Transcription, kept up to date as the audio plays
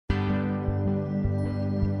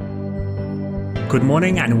Good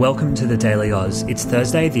morning and welcome to the Daily Oz. It's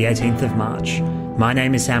Thursday, the 18th of March. My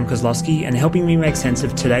name is Sam Kozlowski and helping me make sense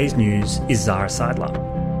of today's news is Zara Seidler.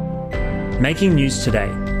 Making news today.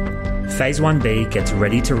 Phase 1B gets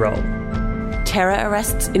ready to roll. Terror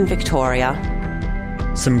arrests in Victoria.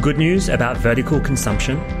 Some good news about vertical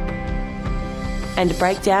consumption. And a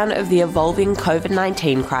breakdown of the evolving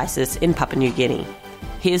COVID-19 crisis in Papua New Guinea.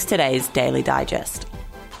 Here's today's Daily Digest.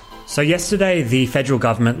 So yesterday, the federal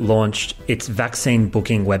government launched its vaccine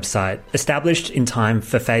booking website, established in time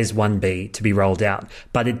for Phase 1B to be rolled out,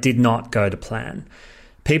 but it did not go to plan.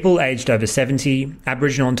 People aged over 70,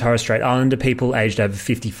 Aboriginal and Torres Strait Islander people aged over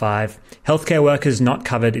 55, healthcare workers not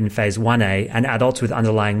covered in Phase 1A, and adults with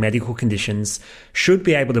underlying medical conditions should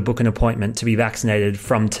be able to book an appointment to be vaccinated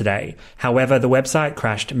from today. However, the website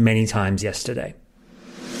crashed many times yesterday.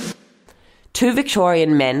 2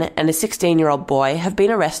 Victorian men and a 16-year-old boy have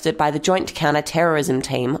been arrested by the Joint Counter-Terrorism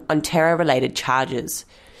Team on terror-related charges.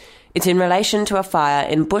 It's in relation to a fire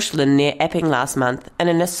in Bushland near Epping last month and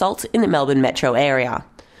an assault in the Melbourne metro area.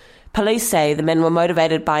 Police say the men were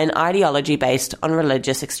motivated by an ideology based on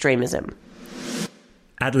religious extremism.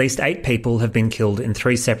 At least 8 people have been killed in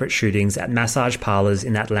 3 separate shootings at massage parlours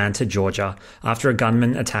in Atlanta, Georgia, after a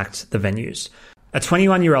gunman attacked the venues. A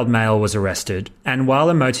 21-year-old male was arrested, and while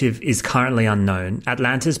a motive is currently unknown,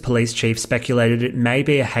 Atlanta's police chief speculated it may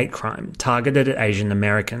be a hate crime targeted at Asian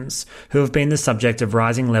Americans, who have been the subject of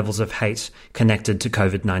rising levels of hate connected to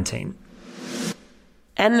COVID-19.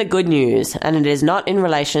 And the good news, and it is not in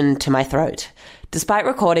relation to my throat. Despite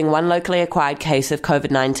recording 1 locally acquired case of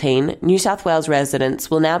COVID-19, New South Wales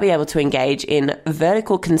residents will now be able to engage in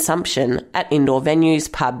vertical consumption at indoor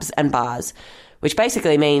venues, pubs and bars, which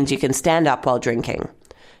basically means you can stand up while drinking.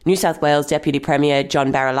 New South Wales Deputy Premier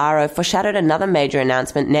John Barilaro foreshadowed another major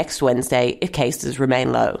announcement next Wednesday if cases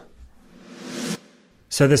remain low.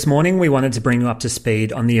 So this morning we wanted to bring you up to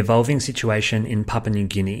speed on the evolving situation in Papua New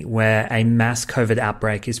Guinea, where a mass COVID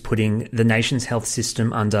outbreak is putting the nation's health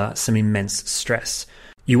system under some immense stress.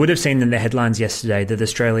 You would have seen in the headlines yesterday that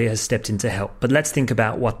Australia has stepped in to help, but let's think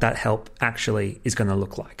about what that help actually is going to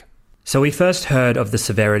look like. So we first heard of the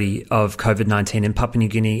severity of COVID-19 in Papua New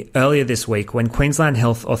Guinea earlier this week when Queensland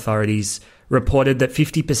health authorities reported that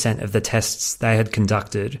 50% of the tests they had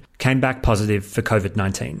conducted came back positive for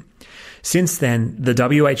COVID-19. Since then, the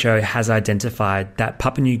WHO has identified that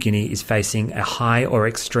Papua New Guinea is facing a high or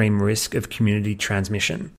extreme risk of community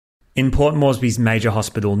transmission. In Port Moresby's major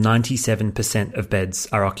hospital, 97% of beds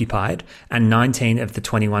are occupied, and 19 of the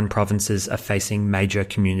 21 provinces are facing major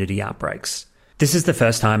community outbreaks. This is the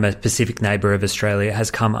first time a Pacific neighbour of Australia has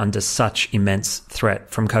come under such immense threat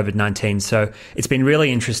from COVID-19, so it's been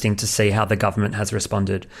really interesting to see how the government has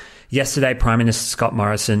responded. Yesterday, Prime Minister Scott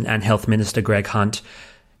Morrison and Health Minister Greg Hunt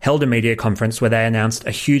held a media conference where they announced a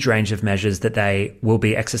huge range of measures that they will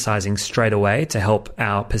be exercising straight away to help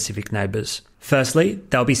our Pacific neighbours. Firstly,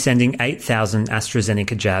 they'll be sending 8,000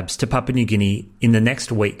 AstraZeneca jabs to Papua New Guinea in the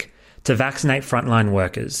next week to vaccinate frontline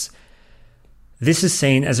workers. This is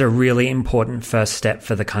seen as a really important first step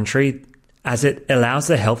for the country as it allows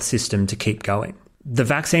the health system to keep going. The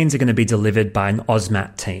vaccines are going to be delivered by an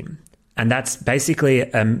AUSMAT team, and that's basically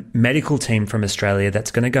a medical team from Australia that's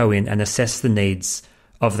going to go in and assess the needs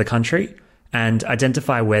of the country and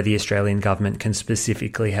identify where the Australian government can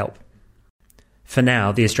specifically help. For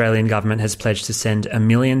now, the Australian government has pledged to send 1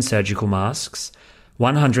 million surgical masks,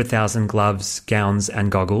 100,000 gloves, gowns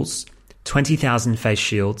and goggles, 20,000 face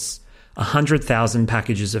shields, 100,000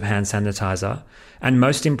 packages of hand sanitizer, and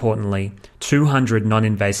most importantly, 200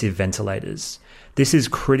 non-invasive ventilators. This is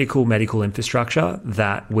critical medical infrastructure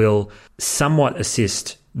that will somewhat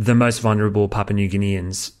assist the most vulnerable Papua New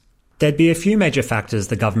Guineans. There'd be a few major factors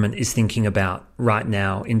the government is thinking about right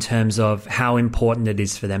now in terms of how important it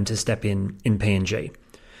is for them to step in PNG.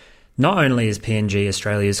 Not only is PNG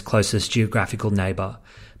Australia's closest geographical neighbour,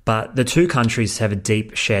 but the two countries have a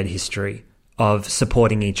deep shared history of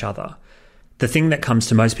supporting each other. The thing that comes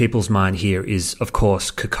to most people's mind here is, of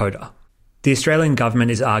course, Kokoda. The Australian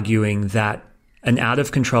government is arguing that an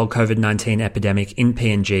out-of-control COVID-19 epidemic in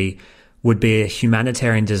PNG would be a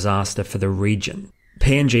humanitarian disaster for the region.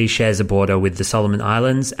 PNG shares a border with the Solomon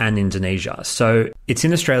Islands and Indonesia, so it's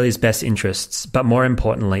in Australia's best interests, but more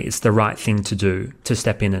importantly, it's the right thing to do to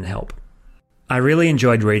step in and help. I really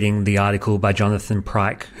enjoyed reading the article by Jonathan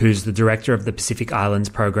Pryke, who's the director of the Pacific Islands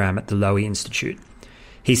program at the Lowy Institute.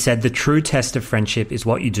 He said the true test of friendship is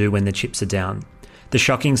what you do when the chips are down. The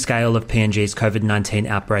shocking scale of PNG's COVID-19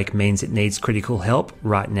 outbreak means it needs critical help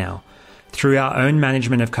right now. Through our own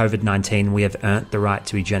management of COVID-19, we have earned the right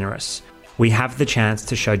to be generous. We have the chance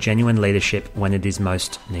to show genuine leadership when it is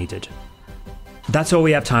most needed. That's all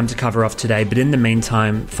we have time to cover off today, but in the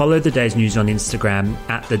meantime, follow the day's news on Instagram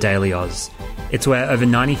 @TheDailyOz. It's where over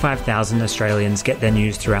 95,000 Australians get their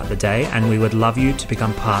news throughout the day, and we would love you to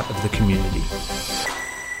become part of the community.